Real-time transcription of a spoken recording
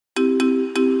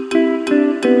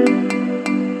Hey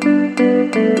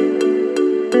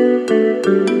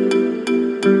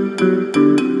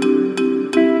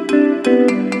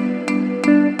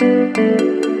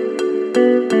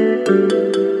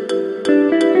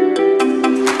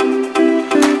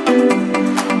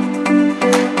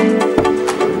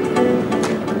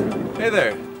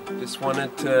there, just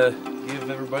wanted to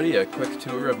give everybody a quick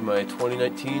tour of my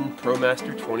 2019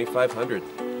 Promaster 2500.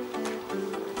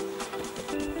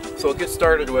 So I'll get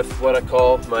started with what I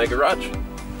call my garage.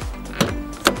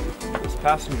 This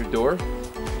passenger door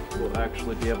will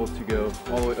actually be able to go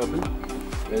all the way open,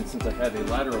 and since I have a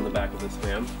ladder on the back of this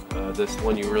van, this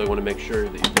one you really want to make sure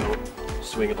that you don't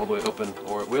swing it all the way open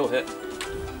or it will hit.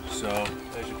 So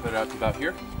I should put it out to about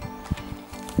here.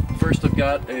 First I've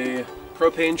got a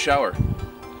propane shower.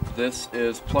 This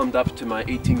is plumbed up to my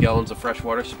 18 gallons of fresh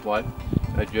water supply.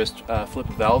 I just flip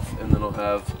a valve and then I'll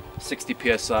have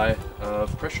 60 psi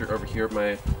of pressure over here at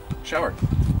my shower.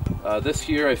 This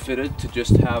here I fitted to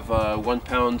just have 1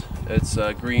 pound, it's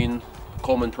a green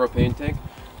Coleman propane tank,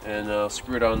 and I'll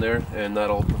screw it on there and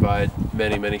that'll provide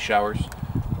many showers.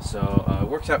 So it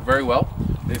works out very well.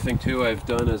 The other thing too I've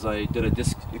done is I did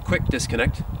a quick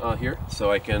disconnect here,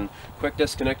 so I can quick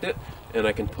disconnect it and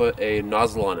I can put a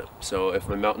nozzle on it. So if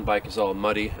my mountain bike is all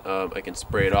muddy, I can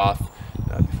spray it off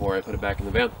before I put it back in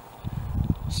the van.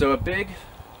 So a big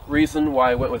reason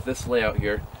why I went with this layout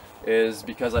here is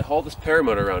because I haul this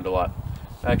paramotor around a lot.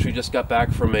 I actually just got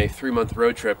back from a 3-month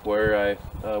road trip where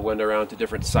I went around to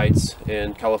different sites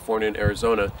in California and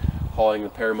Arizona, hauling the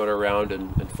paramotor around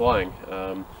and flying.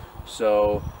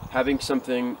 So having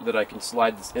something that I can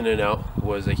slide this in and out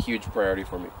was a huge priority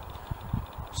for me.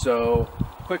 So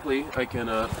quickly I can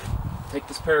take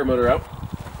this paramotor out,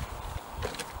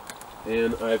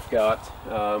 and I've got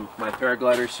my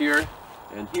paragliders here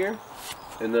and here,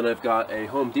 and then I've got a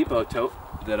Home Depot tote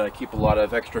that I keep a lot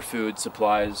of extra food,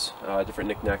 supplies, different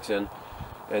knickknacks in,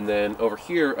 and then over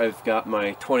here I've got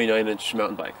my 29-inch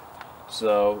mountain bike.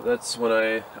 So that's when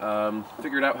I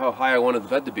figured out how high I wanted the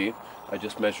bed to be. I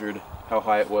just measured how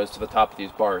high it was to the top of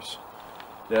these bars.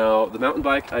 Now the mountain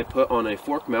bike I put on a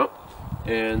fork mount,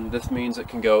 and this means it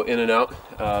can go in and out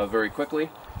very quickly,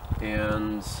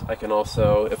 and I can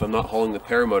also, if I'm not hauling the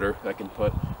paramotor, I can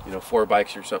put 4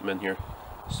 bikes or something in here.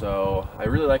 So I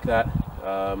really like that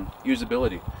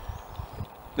usability.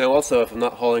 Now also, if I'm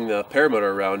not hauling the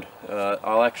paramotor around,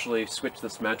 I'll actually switch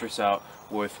this mattress out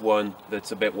with one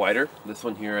that's a bit wider. This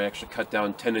one here I actually cut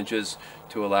down 10 inches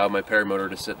to allow my paramotor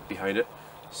to sit behind it.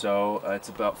 So it's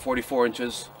about 44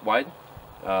 inches wide.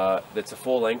 It's a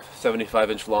full length,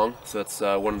 75-inch long, so that's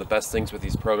one of the best things with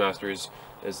these Promasters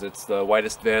is it's the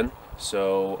widest van,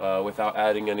 so without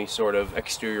adding any sort of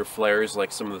exterior flares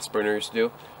like some of the Sprinters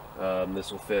do,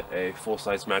 this will fit a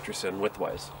full-size mattress in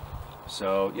width-wise.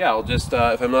 So yeah, I'll just,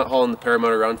 if I'm not hauling the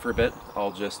paramotor around for a bit,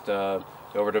 I'll just go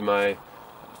over to my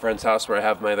friend's house where I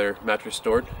have my other mattress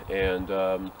stored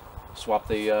and swap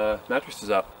the mattresses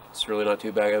out. It's really not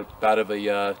too bad of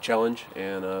a challenge,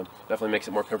 and definitely makes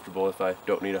it more comfortable if I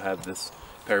don't need to have this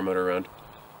paramotor around.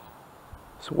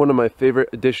 So one of my favorite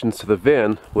additions to the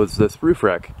van was this roof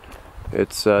rack.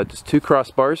 It's just 2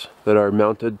 crossbars that are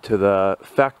mounted to the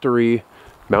factory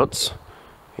mounts,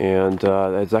 and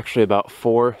there's actually about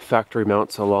 4 factory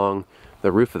mounts along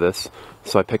the roof of this.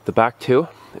 So I picked the back 2,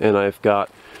 and I've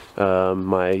got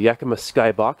my Yakima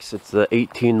Skybox. It's the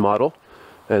 18 model.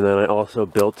 And then I also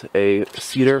built a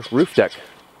cedar roof deck.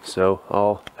 So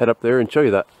I'll head up there and show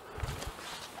you that.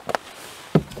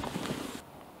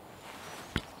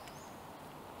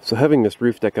 So having this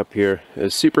roof deck up here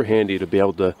is super handy to be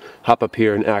able to hop up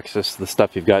here and access the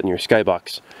stuff you've got in your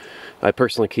Skybox. I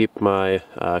personally keep my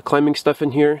climbing stuff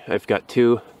in here. I've got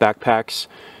 2 backpacks,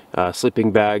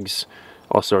 sleeping bags,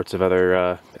 all sorts of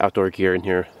other outdoor gear in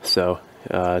here. So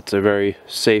it's a very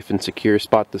safe and secure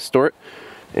spot to store it,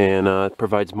 and it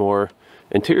provides more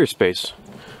interior space.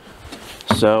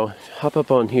 So hop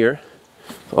up on here.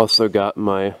 Also got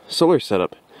my solar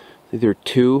setup. These are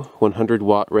 2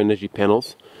 100-watt Renogy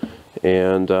panels,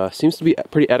 and seems to be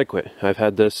pretty adequate. I've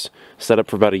had this set up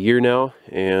for about a year now,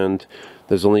 and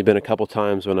there's only been a couple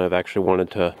times when I've actually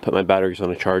wanted to put my batteries on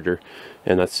a charger,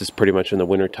 and that's just pretty much in the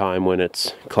winter time when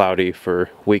it's cloudy for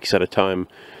weeks at a time.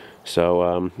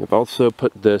 So I've also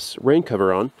put this rain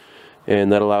cover on,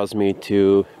 and that allows me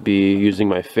to be using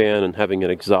my fan and having an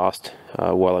exhaust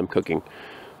while I'm cooking.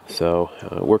 So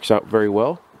it works out very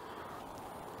well.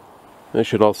 I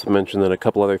should also mention that a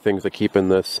couple other things I keep in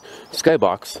this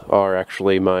Skybox are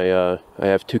actually my, I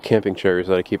have 2 camping chairs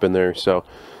that I keep in there, so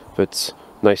if it's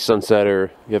nice sunset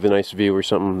or you have a nice view or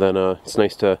something, then it's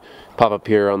nice to pop up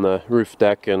here on the roof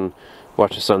deck and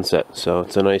watch the sunset. So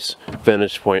it's a nice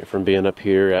vantage point from being up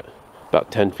here at about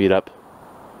 10 feet up.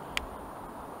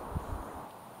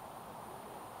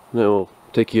 Now I'll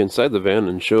take you inside the van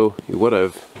and show you what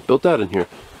I've built out in here.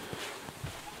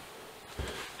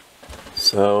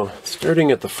 So starting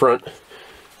at the front,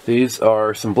 these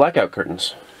are some blackout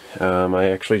curtains. I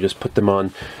actually just put them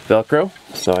on Velcro,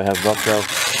 so I have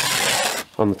Velcro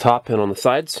on the top and on the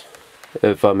sides.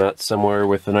 If I'm at somewhere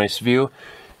with a nice view,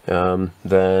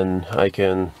 then I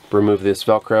can remove this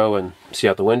Velcro and see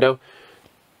out the window.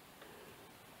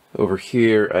 Over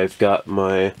here I've got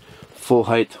my full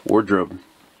height wardrobe.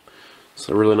 It's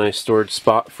a really nice storage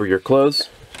spot for your clothes.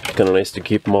 It's kind of nice to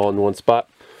keep them all in one spot.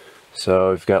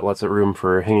 So I've got lots of room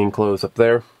for hanging clothes up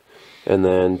there, and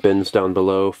then bins down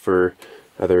below for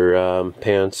other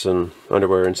pants and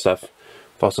underwear and stuff.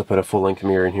 I've also put a full length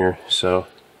mirror in here, so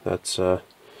that's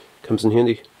comes in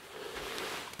handy.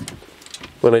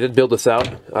 When I did build this out,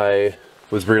 I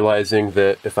was realizing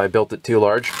that if I built it too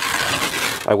large,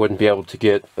 I wouldn't be able to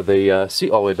get the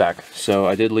seat all the way back. So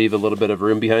I did leave a little bit of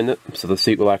room behind it, so the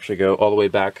seat will actually go all the way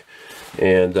back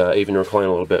and even recline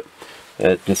a little bit.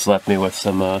 It just left me with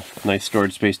some nice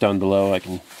storage space down below. I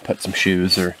can put some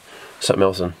shoes or something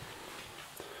else in.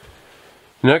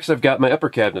 Next, I've got my upper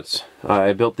cabinets.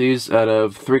 I built these out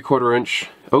of 3/4 inch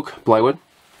oak plywood.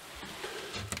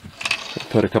 I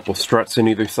put a couple struts in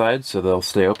either side so they'll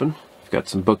stay open. I've got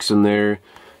some books in there,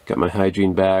 got my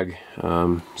hygiene bag,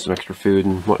 some extra food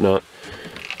and whatnot.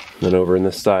 And then over in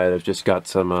this side I've just got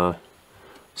some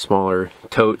smaller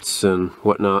totes and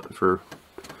whatnot for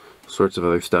sorts of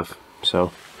other stuff.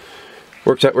 So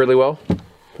works out really well,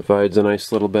 provides a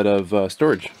nice little bit of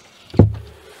storage.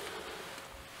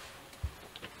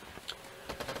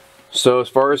 So as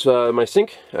far as my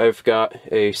sink, I've got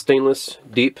a stainless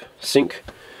deep sink.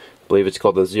 I believe it's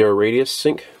called the Zero Radius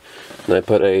sink. And I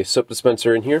put a soap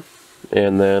dispenser in here,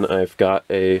 and then I've got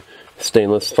a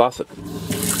stainless faucet.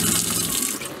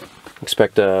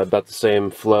 Expect about the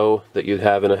same flow that you'd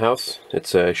have in a house.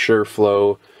 It's a Sure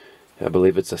Flow, I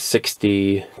believe it's a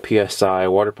 60 psi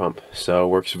water pump, so it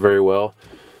works very well.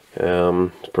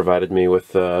 It's provided me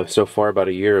with so far about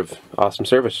a year of awesome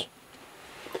service.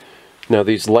 Now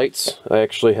these lights, I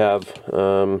actually have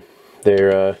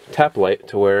they're tap light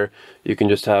to where you can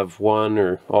just have one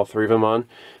or all three of them on,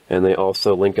 and they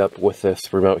also link up with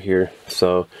this remote here,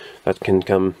 so that can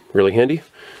come really handy.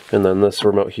 And then this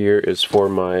remote here is for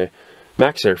my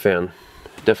MaxxAir fan.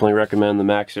 Definitely recommend the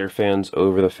MaxxAir fans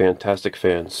over the Fantastic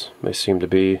fans. They seem to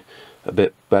be a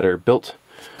bit better built.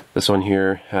 This one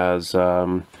here has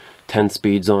 10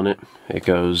 speeds on it. It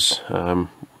goes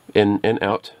in and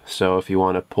out, so if you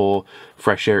want to pull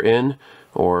fresh air in,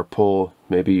 or pull,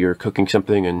 maybe you're cooking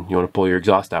something and you want to pull your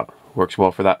exhaust out, works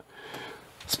well for that.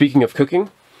 Speaking of cooking,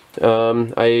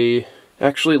 I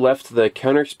actually left the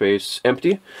counter space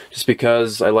empty just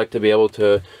because I like to be able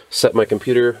to set my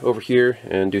computer over here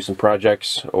and do some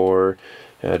projects, or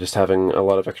just having a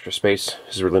lot of extra space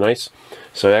is really nice.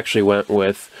 So I actually went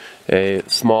with a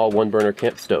small 1-burner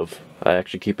camp stove. I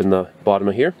actually keep in the bottom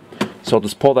of here, so I'll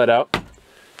just pull that out,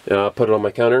 put it on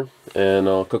my counter, and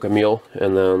I'll cook a meal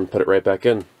and then put it right back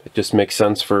in. It just makes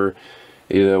sense for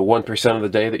either 1% of the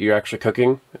day that you're actually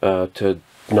cooking to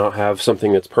not have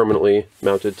something that's permanently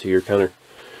mounted to your counter.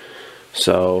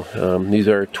 So these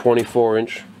are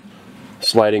 24-inch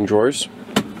sliding drawers.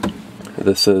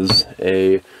 This is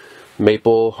a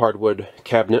maple hardwood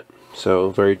cabinet, so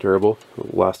very durable,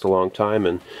 will last a long time,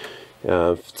 and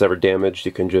if it's ever damaged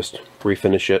you can just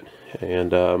refinish it and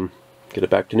get it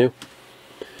back to new.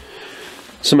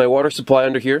 So my water supply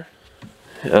under here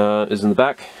is in the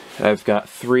back. I've got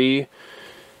 3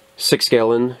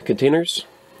 6-gallon containers.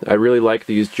 I really like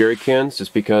these jerry cans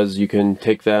just because you can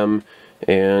take them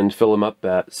and fill them up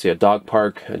at, say, a dog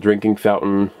park, a drinking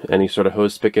fountain, any sort of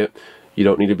hose spigot. You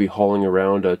don't need to be hauling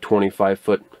around a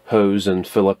 25-foot hose and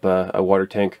fill up a water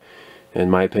tank. In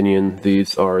my opinion,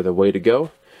 these are the way to go,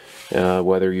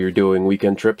 whether you're doing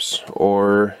weekend trips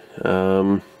or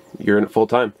you're in it full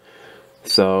time.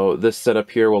 So this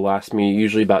setup here will last me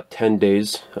usually about 10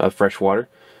 days of fresh water,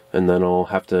 and then I'll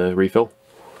have to refill.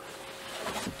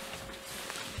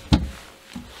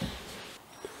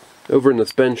 Over in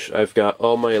this bench, I've got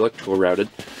all my electrical routed.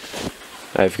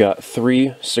 I've got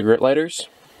 3 cigarette lighters,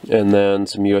 and then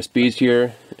some USBs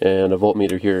here, and a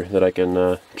voltmeter here that I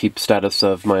can keep status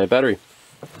of my battery.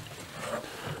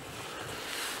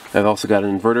 I've also got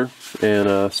an inverter and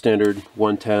a standard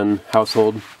 110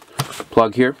 household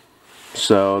plug here,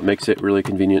 so it makes it really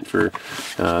convenient for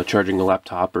charging a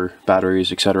laptop or batteries,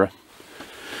 etc.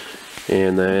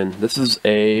 And then this is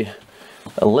a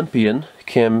Olympian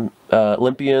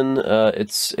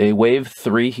it's a Wave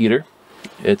 3 heater.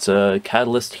 It's a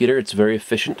catalyst heater. It's very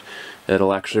efficient.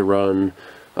 It'll actually run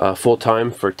full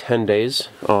time for 10 days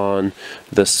on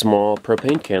this small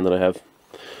propane can that I have.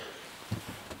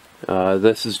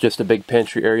 This is just a big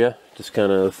pantry area. Just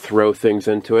kind of throw things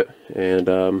into it, and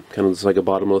kind of looks like a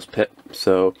bottomless pit.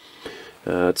 So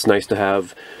it's nice to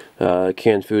have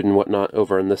canned food and whatnot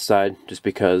over on this side, just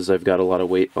because I've got a lot of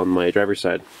weight on my driver's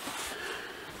side.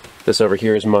 This over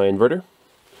here is my inverter,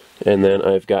 and then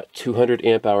I've got 200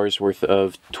 amp hours worth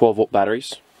of 12 volt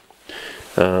batteries.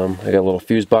 I got a little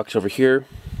fuse box over here.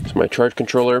 It's my charge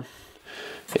controller,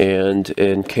 and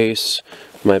in case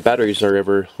my batteries are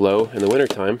ever low in the winter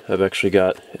time, I've actually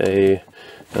got a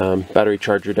battery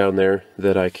charger down there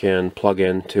that I can plug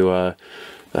into a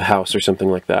house or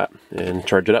something like that and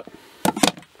charge it up.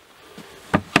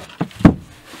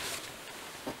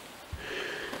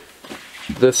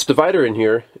 This divider in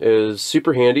here is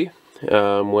super handy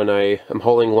when I am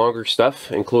hauling longer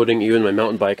stuff, including even my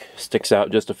mountain bike sticks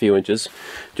out just a few inches,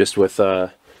 just with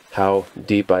how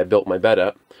deep I built my bed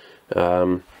up.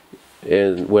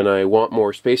 And when I want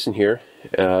more space in here,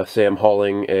 say I'm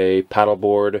hauling a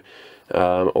paddleboard,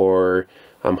 or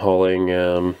I'm hauling,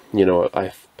 you know,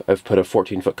 I've put a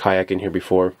 14-foot kayak in here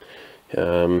before,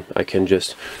 I can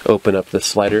just open up the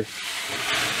slider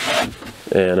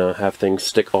and have things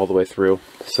stick all the way through.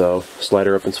 So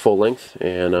slider opens full length,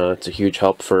 and it's a huge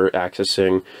help for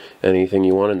accessing anything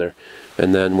you want in there.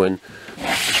 And then when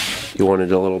you want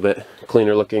it a little bit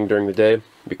cleaner looking during the day,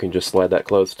 you can just slide that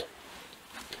closed.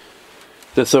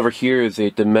 This over here is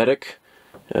a Dometic,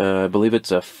 I believe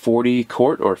it's a 40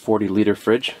 quart or 40 liter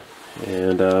fridge,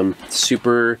 and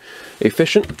super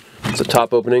efficient. It's a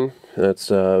top opening.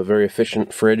 That's a very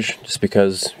efficient fridge, just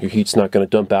because your heat's not going to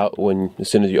dump out as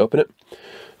soon as you open it.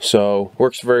 So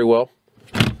works very well.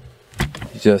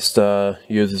 Just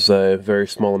uses a very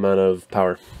small amount of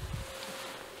power.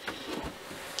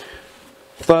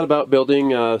 Thought about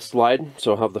building a slide,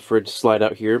 so I'll have the fridge slide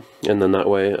out here, and then that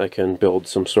way I can build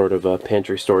some sort of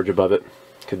pantry storage above it.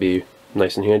 Could be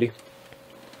nice and handy.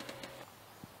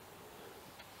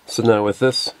 So now with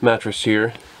this mattress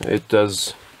here, it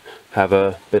does have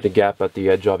a bit of gap at the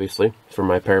edge, obviously, for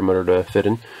my paramotor to fit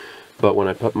in. But when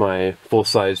I put my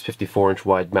full-size 54-inch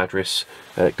wide mattress,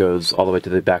 it goes all the way to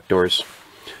the back doors.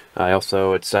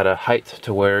 It's at a height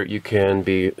to where you can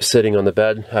be sitting on the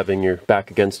bed, having your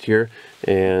back against here,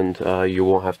 and you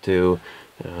won't have to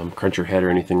crunch your head or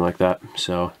anything like that.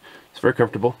 So it's very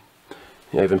comfortable.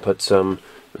 I even put some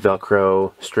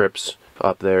Velcro strips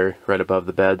up there right above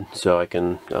the bed, so I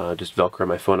can just Velcro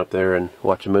my phone up there and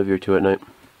watch a movie or two at night.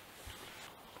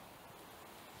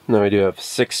 Now I do have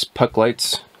 6 puck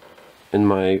lights in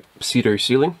my cedar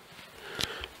ceiling.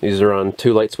 These are on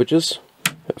 2 light switches.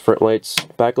 Front lights,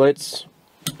 back lights.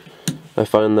 I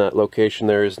find that location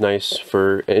there is nice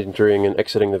for entering and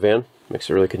exiting the van. Makes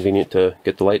it really convenient to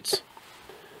get the lights.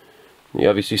 You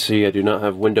obviously see I do not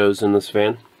have windows in this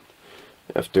van.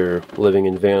 After living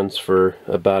in vans for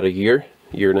about a year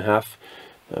and a half,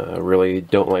 I really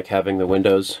don't like having the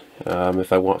windows.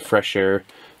 If I want fresh air,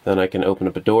 then I can open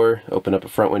up a door, open up a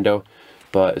front window.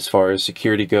 But as far as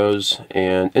security goes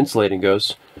and insulating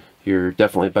goes, you're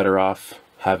definitely better off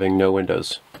having no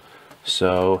windows.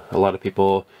 So a lot of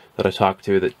people that I talk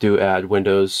to that do add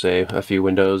windows, say a few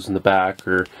windows in the back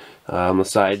or on the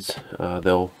sides,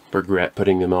 they'll regret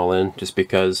putting them all in, just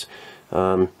because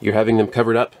you're having them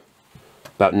covered up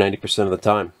about 90% of the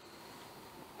time.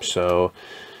 So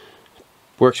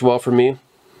works well for me.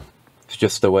 It's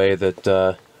just the way that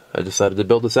I decided to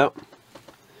build this out.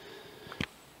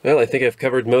 Well, I think I've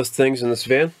covered most things in this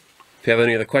van. If you have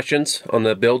any other questions on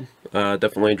the build,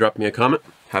 definitely drop me a comment.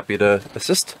 Happy to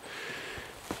assist.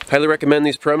 Highly recommend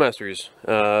these Promasters.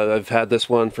 I've had this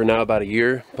one for now about a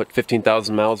year, put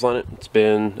 15,000 miles on it. It's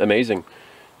been amazing.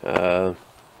 The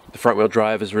front wheel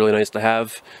drive is really nice to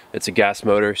have. It's a gas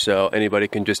motor, so anybody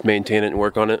can just maintain it and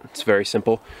work on it. It's very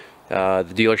simple. The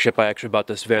dealership I actually bought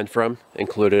this van from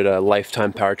included a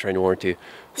lifetime powertrain warranty,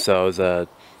 so it was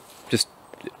just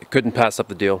couldn't pass up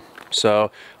the deal.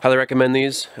 So highly recommend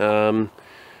these. They're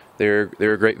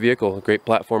a great vehicle, a great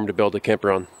platform to build a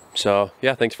camper on. So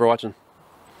yeah, thanks for watching.